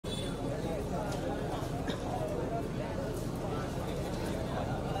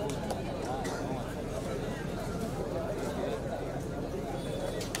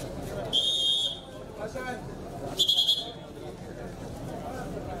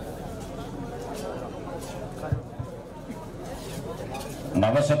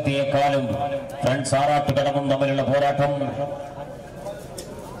Navashakthi Ekkalum friends Arattukadavu തമ്മിലുള്ള പോരാട്ടം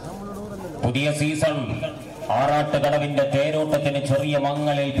പുതിയ സീസൺ ആറാട്ടുകടവിന്റെ തേരോട്ടത്തിന് ചെറിയ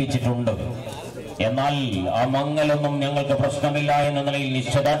മങ്ങലേൽപ്പിച്ചിട്ടുണ്ട്. എന്നാൽ ആ മങ്ങലൊന്നും ഞങ്ങൾക്ക് പ്രശ്നമില്ല എന്ന നിലയിൽ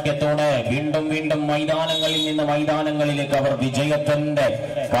നിശ്ചയദാർഢ്യത്തോടെ വീണ്ടും വീണ്ടും മൈതാനങ്ങളിൽ നിന്ന് മൈതാനങ്ങളിലേക്ക് അവർ വിജയത്തിന്റെ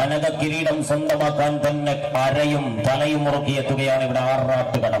കനക കിരീടം സ്വന്തമാക്കാൻ തന്നെ അരയും തലയും മുറുക്കിയെത്തുകയാണ് ഇവിടെ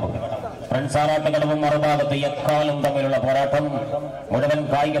ആറാട്ടുകടവ്. ഫ്രണ്ട്സ് ആറാട്ടുകടവും മറുഭാഗത്ത് എക്കാലും തമ്മിലുള്ള പോരാട്ടം. മുഴുവൻ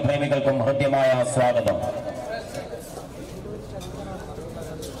കായിക പ്രേമികൾക്കും ഹൃദ്യമായ സ്വാഗതം.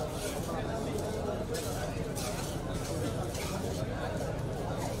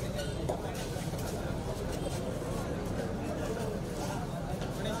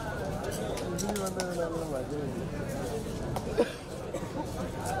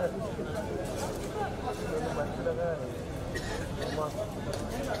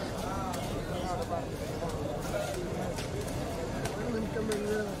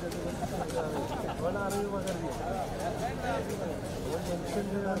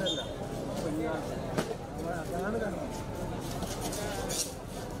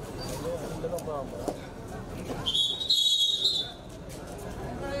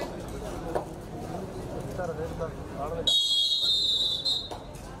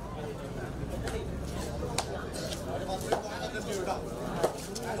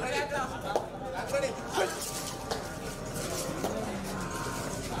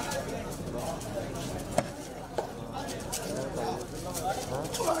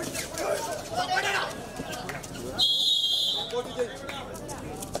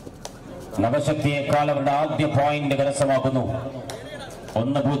 നവശക്തി എക്കാൽ അവരുടെ ആദ്യ പോയിന്റ് കരസ്ഥമാക്കുന്നു.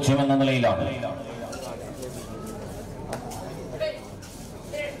 1-0 എന്ന നിലയിലാണ്.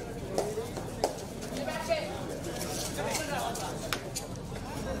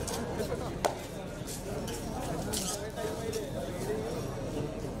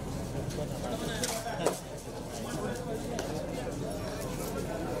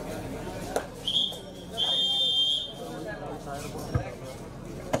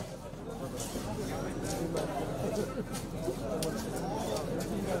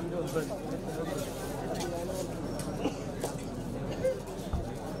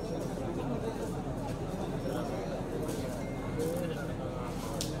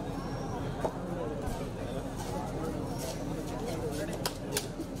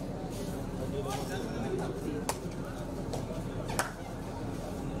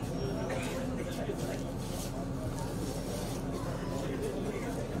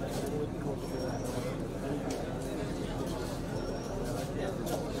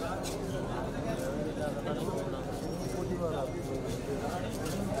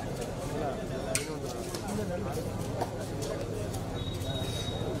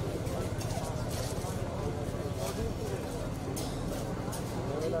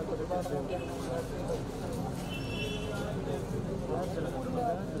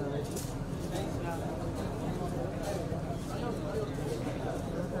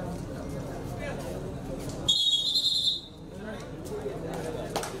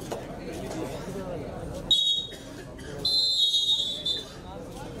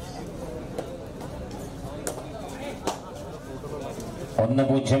 ഒന്ന്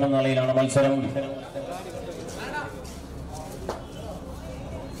 0 എന്ന നിലയിലാണ് മത്സരം.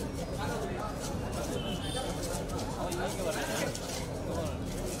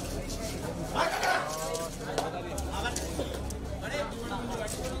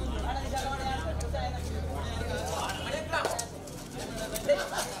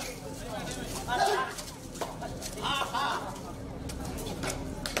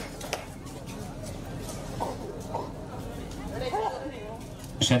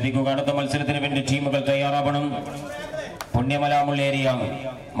 ശ്രദ്ധിക്കുക, അടുത്ത മത്സരത്തിന് വേണ്ടി ടീമുകൾ തയ്യാറാവണം. പുണ്യമല മുള്ളേരിയ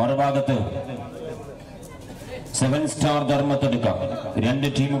മറുഭാഗത്ത് 7 സ്റ്റാർ ധർമ്മത്തെടുക്കാം.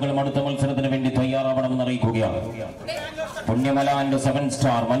 2 ടീമുകളും അടുത്ത മത്സരത്തിന് വേണ്ടി തയ്യാറാവണമെന്ന് അറിയിക്കുകയാണ്. പുണ്യമല ആൻഡ് 7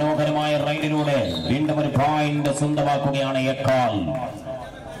 സ്റ്റാർ മനോഹരമായ റൈഡിലൂടെ വീണ്ടും ഒരു പോയിന്റ് സ്വന്തമാക്കുകയാണ് എക്കാൽ.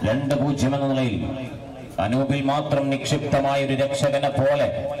 2-0 എന്ന നിലയിൽ അനൂപിൽ മാത്രം നിക്ഷിപ്തമായ ഒരു രക്ഷകനെ പോലെ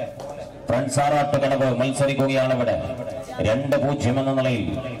ഫ്രണ്ട്സ് ആറാട്ടുകടവ് മത്സരിക്കുകയാണ് ഇവിടെ. 2-0 എന്ന നിലയിൽ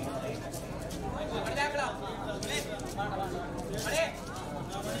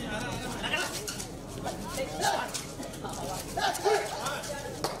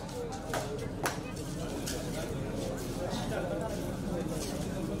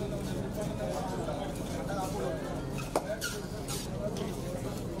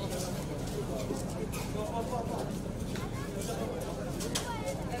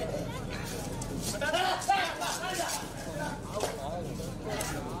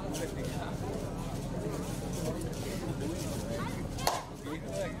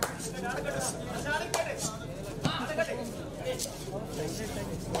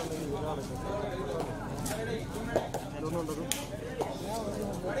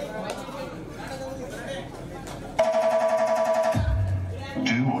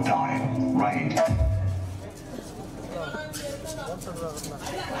Do or die. Raid.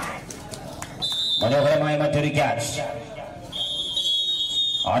 മനോഹരമായ മറ്റൊരു ക്യാച്ച്.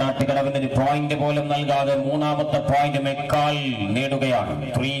 ആറാട്ടുകടവിന് ഒരു പോയിന്റ് പോലും നൽകാതെ മൂന്നാമത്തെ പോയിന്റ് എക്കാൽ നേടുകയാണ്.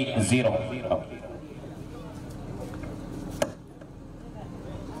 3-0.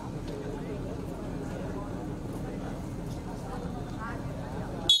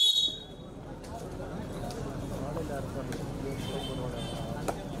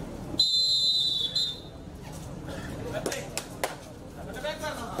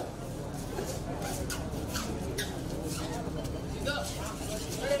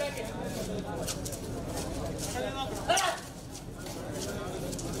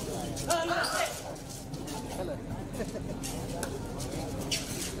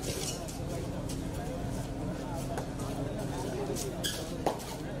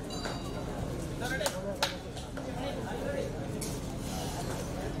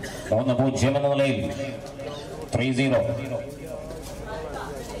 മൂന്ന് 0 എന്ന നിലയിൽ 3-0.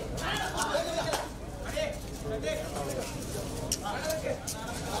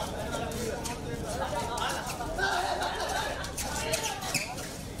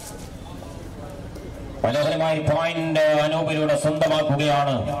 മനോഹരമായ point അനൂപിലൂടെ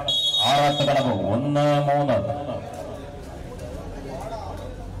സ്വന്തമാക്കുകയാണ് Arattukadavu. 1-3.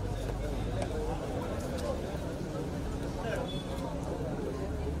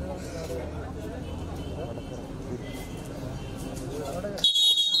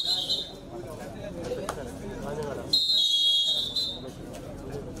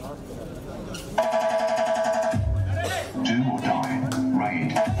 Do or die.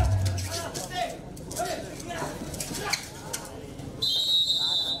 Raid.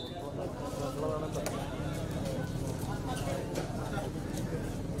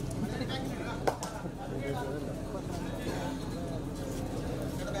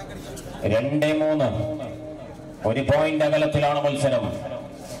 രണ്ട് 3. ഒരു പോയിന്റ് അകലത്തിലാണ് മത്സരം.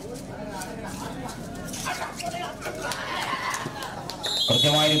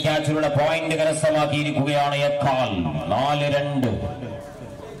 കൃത്യമായ ക്യാച്ചിലൂടെ പോയിന്റ് കരസ്ഥമാക്കിയിരിക്കുകയാണ് എക്കാൽ. 4-2.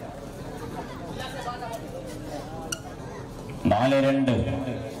 4-2.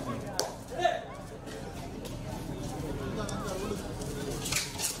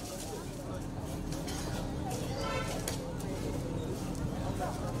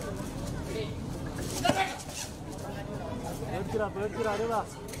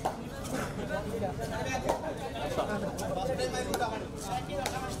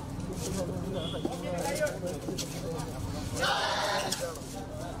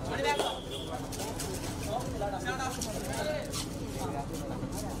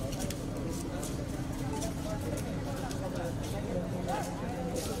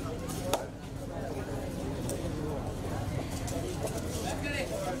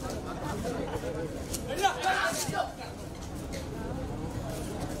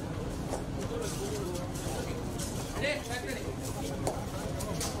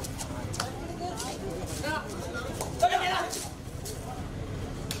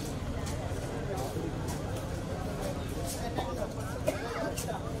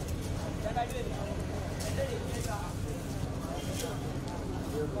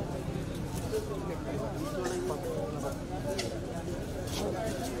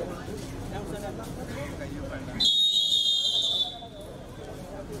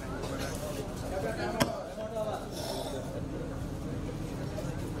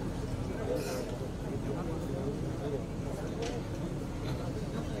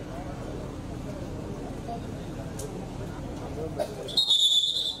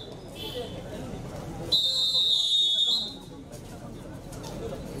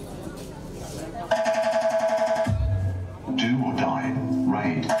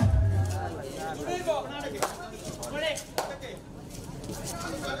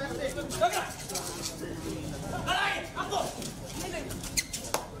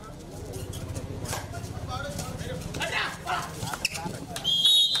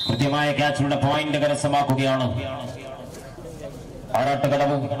 കൃത്യമായ ക്യാച്ചിലൂടെ പോയിന്റ് കരസ്ഥമാക്കുകയാണ്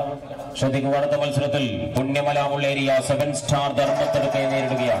ആറാട്ടുകടവ്. ശ്രദ്ധിക്കുക, അടുത്ത മത്സരത്തിൽ പുണ്യമലാമുള്ള ഏരിയ 7 സ്റ്റാർ ധർമ്മത്തെടുക്കെ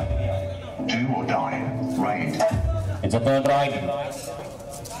നേരിടുകയാണ്.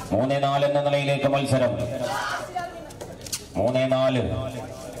 3-4 എന്ന നിലയിലേക്ക് മത്സരം. 3-4.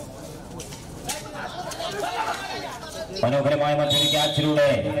 മനോഹരമായ മറ്റൊരു ക്യാച്ചിലൂടെ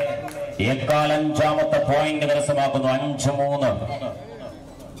എക്കാൽ 5ാമത്തെ point കരസ്ഥമാക്കുന്നു. 5-3.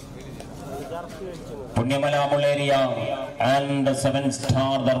 പുണ്യമലാമുള്ള area and 7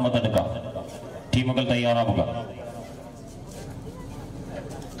 star Dharmathadka. ടീമുകൾ തയ്യാറാവുക.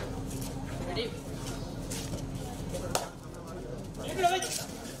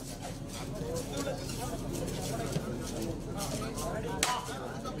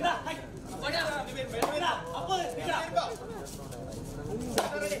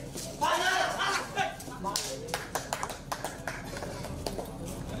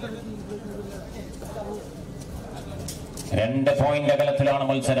 2 പോയിന്റ് അകലത്തിലാണ്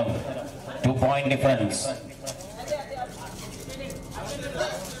മത്സരം. 2 point difference.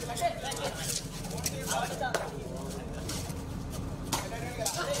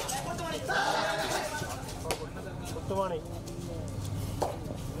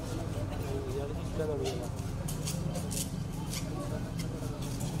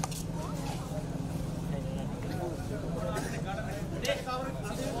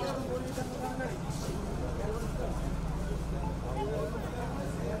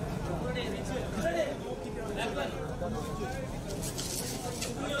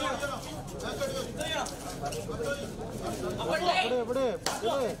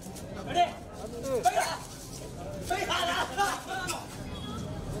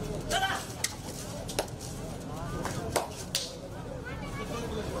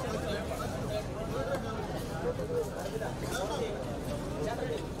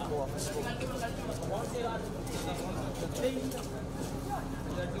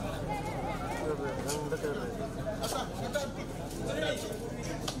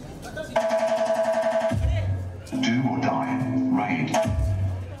 Do or die. Raid.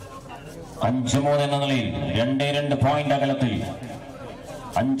 5-3 എന്ന നിലയിൽ 2 പോയിന്റ് അകലത്തിൽ.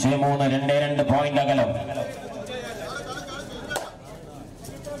 5-3, 2 പോയിന്റ് അകലം.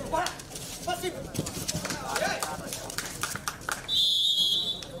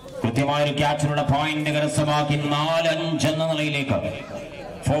 കൃത്യമായൊരു ക്യാച്ചിലൂടെ പോയിന്റ് കരസ്ഥമാക്കി 4-5 എന്ന നിലയിലേക്ക്.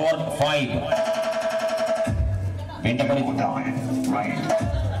 4-5. വീണ്ടും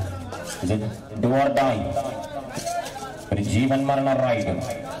ഒരു ജീവൻ മരണ റൈഡ്.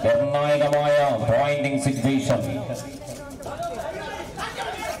 നിർണായകമായ പോയിന്റിംഗ് സിറ്റുവേഷൻ.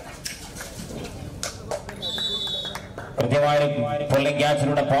 കൃത്യമായ പുള്ളിംഗ്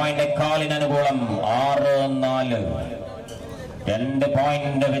ക്യാച്ചിലൂടെ പോയിന്റ് എക്കാലിന് അനുകൂലം. 6-4. 2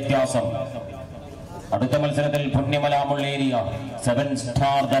 പോയിന്റ് വ്യത്യാസം. അടുത്ത മത്സരത്തിൽ പുണ്യമല മുള്ളേരിയ 7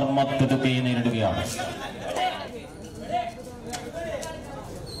 സ്റ്റാർ ധർമ്മത്തുടുക്കെ നേരിടുകയാണ്.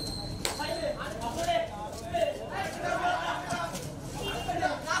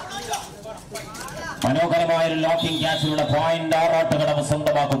 മനോഹരമായ ഒരു ലോക്കിംഗ് ക്യാച്ചിലൂടെ പോയിന്റ് ആറാട്ടുകടവ്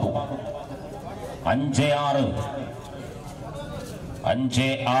സ്വന്തമാക്കുന്നു. 5-6.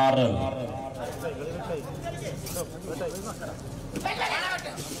 5-6.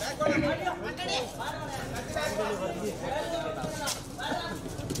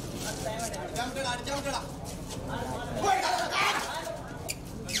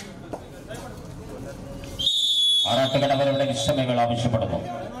 ആറാട്ടുകടവരുടെ വിശ്രമികൾ ആവശ്യപ്പെടുന്നു.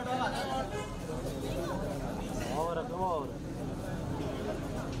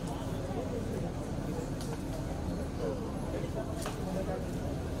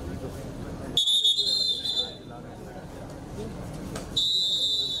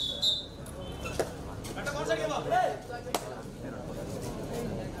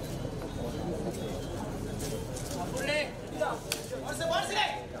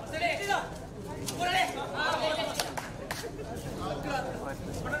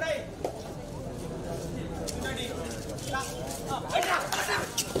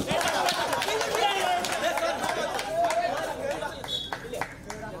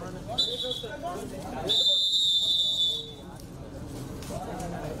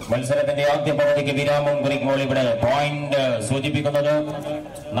 മത്സരത്തിന്റെ ആദ്യ പകുതിക്ക് വിരാമം കുറിക്കുമ്പോൾ ഇവിടെ പോയിന്റ് സൂചിപ്പിക്കുന്നത്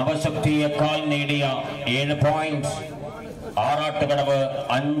നവശക്തി എക്കാൽ നേടിയ 7 പോയിന്റ്, ആറാട്ടുകടവ്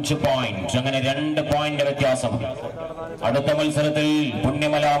 5 പോയിന്റ്. അങ്ങനെ 2 പോയിന്റ് വ്യത്യാസം. അടുത്ത മത്സരത്തിൽ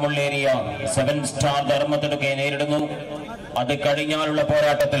പുണ്യമല മുള്ളേരിയ 7 സ്റ്റാർ ധർമ്മത്തുടുക്കെ നേരിടുന്നു. അത് കഴിഞ്ഞാലുള്ള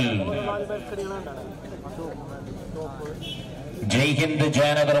പോരാട്ടത്തിൽ ജയ്ഹിന്ദ്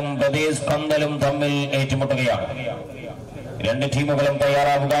ജയനഗറും പ്രദേശ് കന്തലും തമ്മിൽ ഏറ്റുമുട്ടുകയാണ്. 2 ടീമുകളും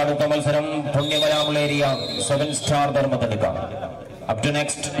തയ്യാറാവുക. അടുത്ത മത്സരം പുണ്യമല Mulleria 7 star ധർമ്മത്തുടുക്ക. Up to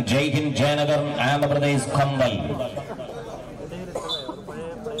next Jaihind Jayanagar and Pradesh കന്തൽ.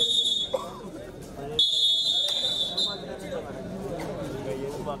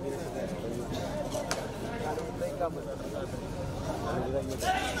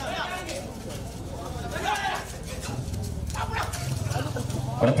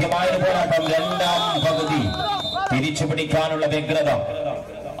 കൃത്യമായ പോരാട്ടം. 2ാം പകുതി തിരിച്ചു പിടിക്കാനുള്ള വ്യഗ്രത.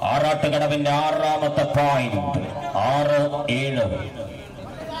 ആറാട്ടുകടവിന്റെ 6ാമത്തെ പോയിന്റ്. 6-7.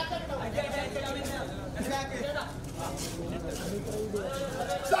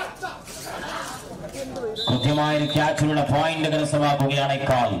 കൃത്യമായ ക്യാച്ചിലുള്ള പോയിന്റ് കരസ്ഥമാക്കുകയാണ്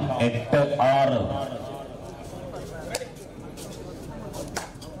എക്കാൽ. 8-6.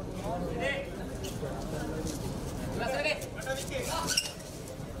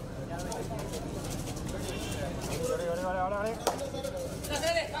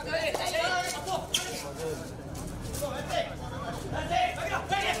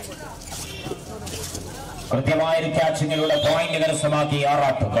 കൃത്യമായ ഒരു ക്യാച്ചിങ്ങിലൂടെ പോയിന്റ് കരസ്ഥമാക്കി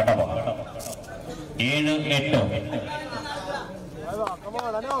ആറാട്ടുകടവ് 7-8.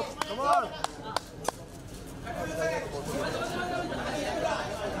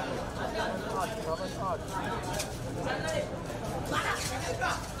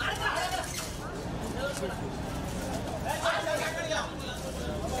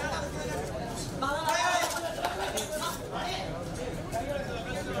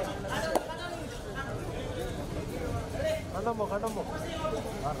 കണ്ടമ്പോ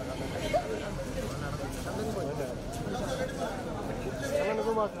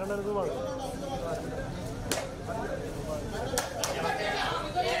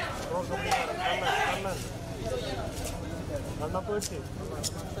കണ്ണപ്പോ വെച്ച്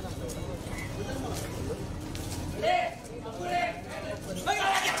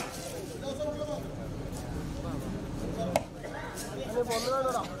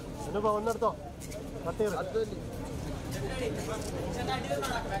ഒന്നെടുത്തോ കട്ട് ചെയ്ത്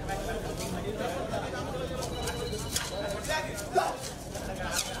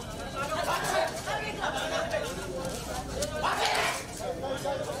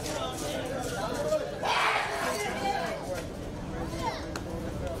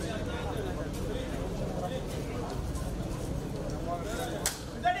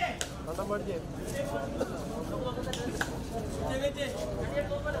കണ്ടം പഠിച്ചേ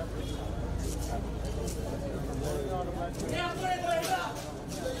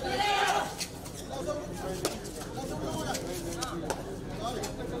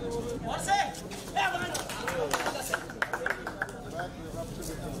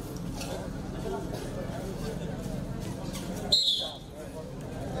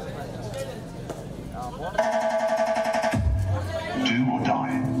Do or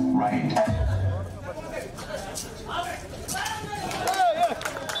die. Raid.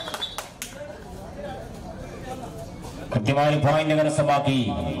 കൃത്യമായി പോയിന്റ് കരസ്ഥമാക്കി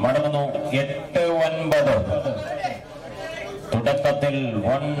മടങ്ങുന്നു 8-9. തുടക്കത്തിൽ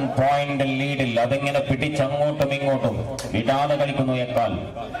 1 പോയിന്റ് ലീഡിൽ അതിങ്ങനെ പിടിച്ചങ്ങോട്ടും ഇങ്ങോട്ടും വിടാതെ കളിക്കുന്നു എക്കാൽ.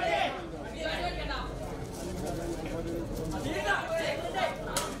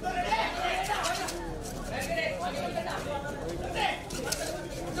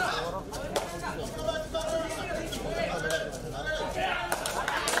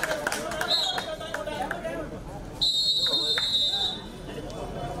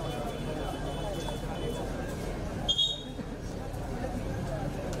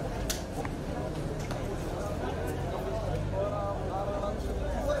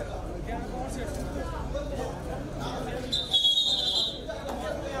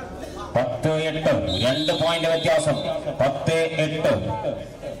 പത്ത് 8 2 പോയിന്റ് വ്യത്യാസം. 10-8.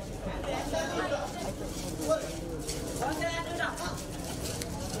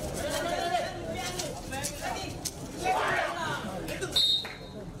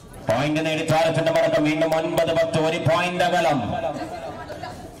 പോയിന്റ് നേടി താരത്തിന്റെ മടക്കം. വീണ്ടും 9-10. 1 പോയിന്റ് അകലം.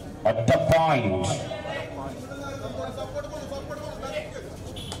 ഒറ്റ പോയിന്റ്.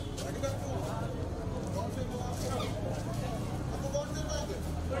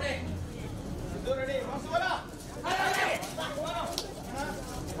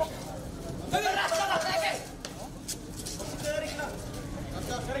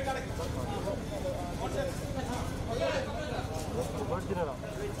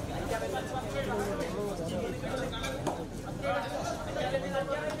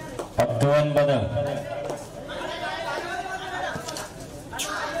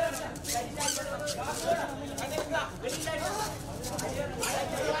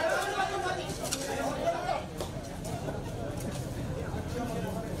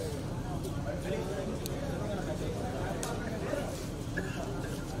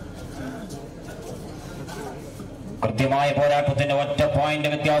 കൃത്യമായ പോരാട്ടത്തിന്റെ ഒറ്റ പോയിന്റ്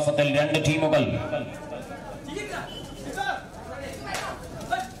വ്യത്യാസത്തിൽ 2 ടീമുകൾ.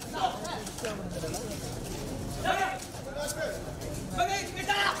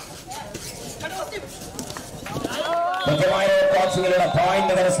 കൃത്യമായ ക്രോസിങ്ങിലൂടെ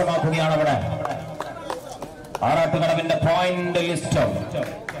പോയിന്റ് കരസ്ഥമാക്കുകയാണ് അവിടെ. ആറാട്ടുകടവിന്റെ പോയിന്റ് ലിസ്റ്റ്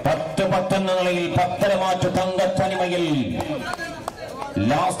 10-10 എന്ന നിലയിൽ 10 മാറ്റ് തങ്കത്തനിമയിൽ.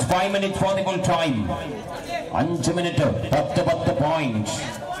 Last 5 minutes for the full time. 5 minute 10 point.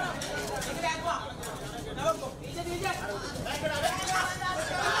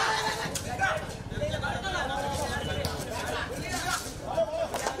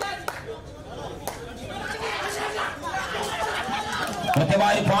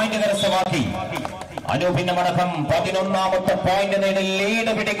 കൃത്യമായി പോയിന്റ് കരസ്ഥമാക്കി അനൂപിന്റെ മടക്കം 11ാമത്തെ പോയിന്റ് നേടി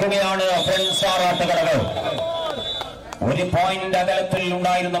ലീഡ് പിടിക്കുകയാണ് ഫ്രണ്ട്സ് ആറാട്ടുകടവ്. ഒരു പോയിന്റ് അകലത്തിൽ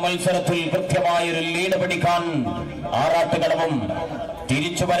ഉണ്ടായിരുന്ന മത്സരത്തിൽ കൃത്യമായൊരു ലീഡ് പിടിക്കാൻ ആറാട്ടുകടവും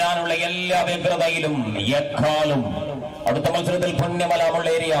തിരിച്ചു വരാനുള്ള എല്ലാ വ്യഗ്രതയിലും എക്കാലും അടുത്ത മത്സരത്തിൽ പുണ്യമല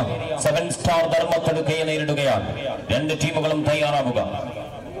മുള്ളേരിയ 7 സ്റ്റാർ ധർമ്മത്തെടുക്കയെ നേരിടുകയാണ്. രണ്ട് ടീമുകളും തയ്യാറാവുക.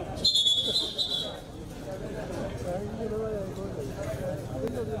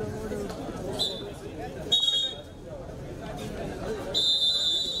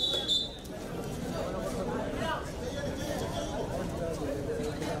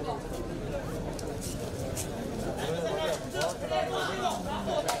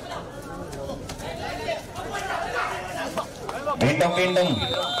 വീണ്ടും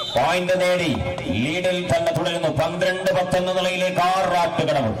പോയിന്റ് നേടി ലീഡിൽ തന്നെ തുടരുന്നു. 12-10 എന്ന നിലയിലേക്ക്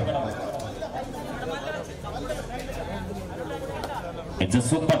ആറാട്ടുകടവ്.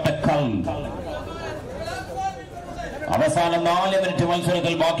 അവസാനം 4 മിനിറ്റ്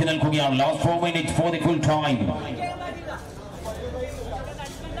മത്സരത്തിൽ ബാക്കി നിൽക്കുകയാണ്. Last 4 minutes for the full time.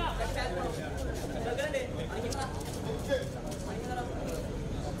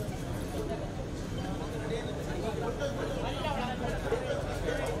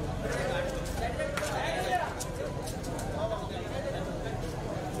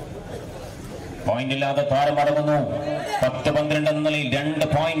 Point ഇല്ലാതെ താരമടങ്ങുന്നു. 10-12 എന്ന നിലയിൽ 2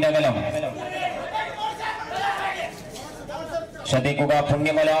 പോയിന്റ് അകലം. ശ്രദ്ധിക്കുക,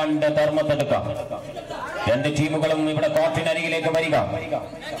 പുണ്യമലാണ്ട് ധർമ്മത്തെടുക്ക. രണ്ട് ടീമുകളും ഇവിടെ കോർട്ടിനരികിലേക്ക് വരിക.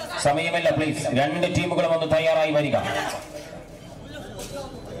 സമയമില്ല, പ്ലീസ്. രണ്ട് ടീമുകളും ഒന്ന് തയ്യാറായി വരിക.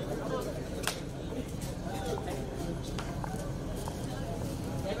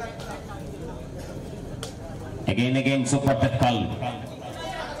 Again Super Ekkal.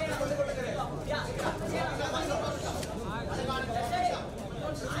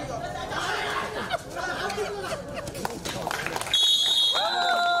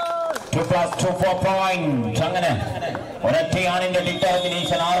 അങ്ങനെ ഒരൊറ്റയാണിന്റെ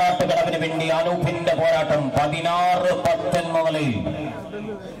ഡിറ്റർമിനേഷൻ. ആറാട്ടുകടവിന് വേണ്ടി അനൂപിന്റെ പോരാട്ടം. 16-10 എന്ന നിലയിൽ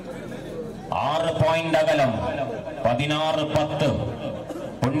 6 പോയിന്റ് അകലം. 16-10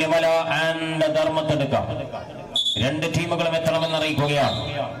 പുണ്യമല ആൻഡ് ധർമ്മത്തെടുക്ക. രണ്ട് ടീമുകളും എത്തണമെന്ന് അറിയിക്കുകയാണ്.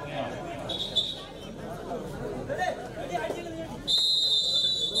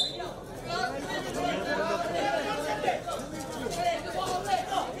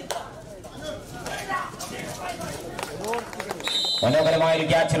 മനോഹരമായ ഒരു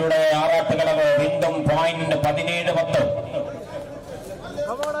ക്യാച്ചിലൂടെ ആറാട്ടുകടവ് വീണ്ടും പോയിന്റ്. 17-10.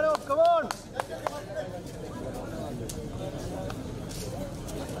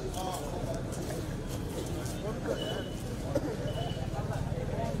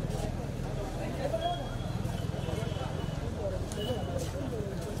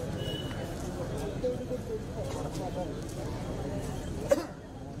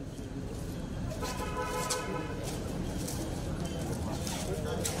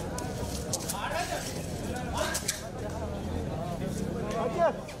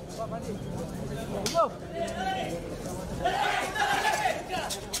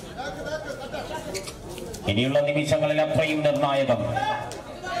 ഇനിയുള്ള നിമിഷങ്ങളിൽ അത്രയും നിർണായകം.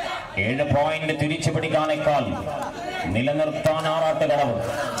 7 പോയിന്റ് തിരിച്ചു പിടിക്കാൻ എക്കാൽ, നിലനിർത്താൻ ആറാട്ടുകടവ്.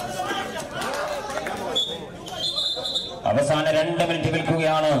 അവസാന 2 മിനിറ്റ്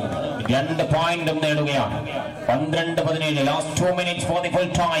വിൽക്കുകയാണ്. 2 പോയിന്റും നേടുകയാണ്. 12-17. Last 2 minutes for the full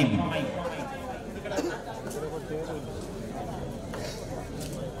time.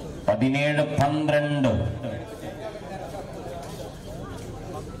 പതിനേഴ് 12.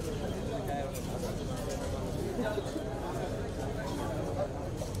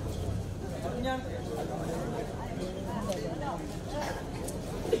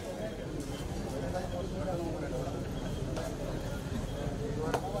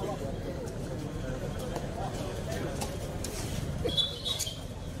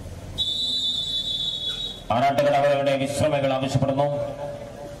 ആറാട്ടുകടവരുടെ വിശ്രമികൾ ആവശ്യപ്പെടുന്നു.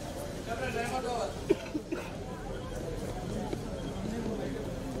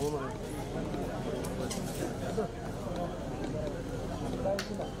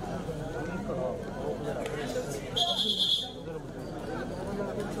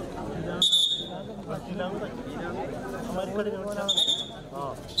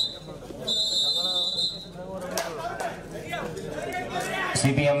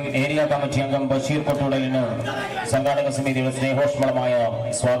 CPM ഏരിയ കമ്മിറ്റി അംഗം ബഷീർ കൊട്ടുടലിന് സംഘാടക സമിതിയുടെ സ്നേഹോഷ്മളമായ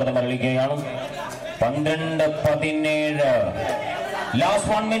സ്വാഗതം അറിയിക്കുകയാണ്. 12-17.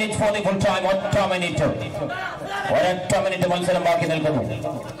 Last 1 minute for the full time. ഒറ്റ മിനിറ്റ് മത്സരം ബാക്കി നിൽക്കുന്നു.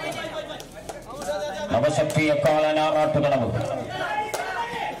 നവശക്തി എക്കാൽ ആറാട്ടുകടവ്.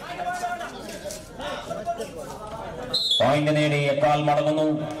 പോയിന്റ് നേടി എക്കാൽ മടങ്ങുന്നു.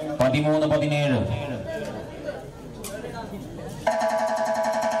 13-17.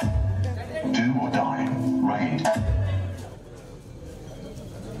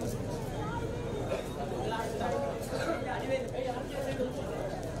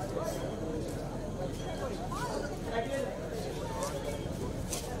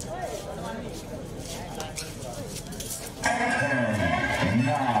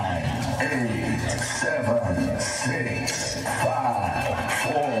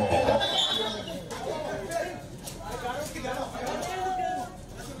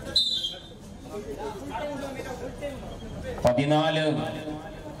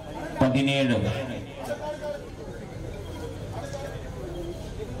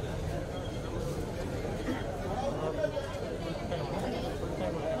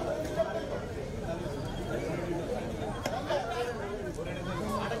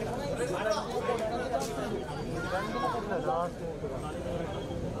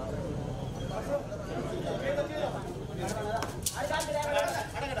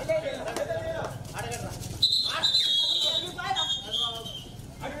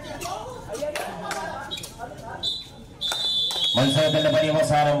 മത്സരത്തിന്റെ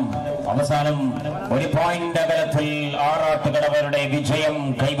അവസാനം ഒരു പോയിന്റ് അകലത്തിൽ ആറാട്ടുകടവരുടെ വിജയം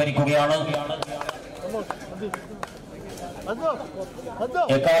കൈവരിക്കുകയാണ്.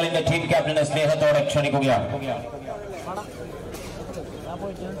 എക്കാലിന്റെ ടീം ക്യാപ്റ്റനെ സ്നേഹത്തോടെ ക്ഷണിക്കുകയാണ്.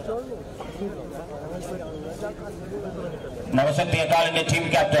 നവശക്തി എക്കാലിന്റെ ടീം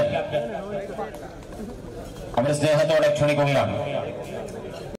ക്യാപ്റ്റൻ അവരെ സ്നേഹത്തോടെ ക്ഷണിക്കുകയാണ്.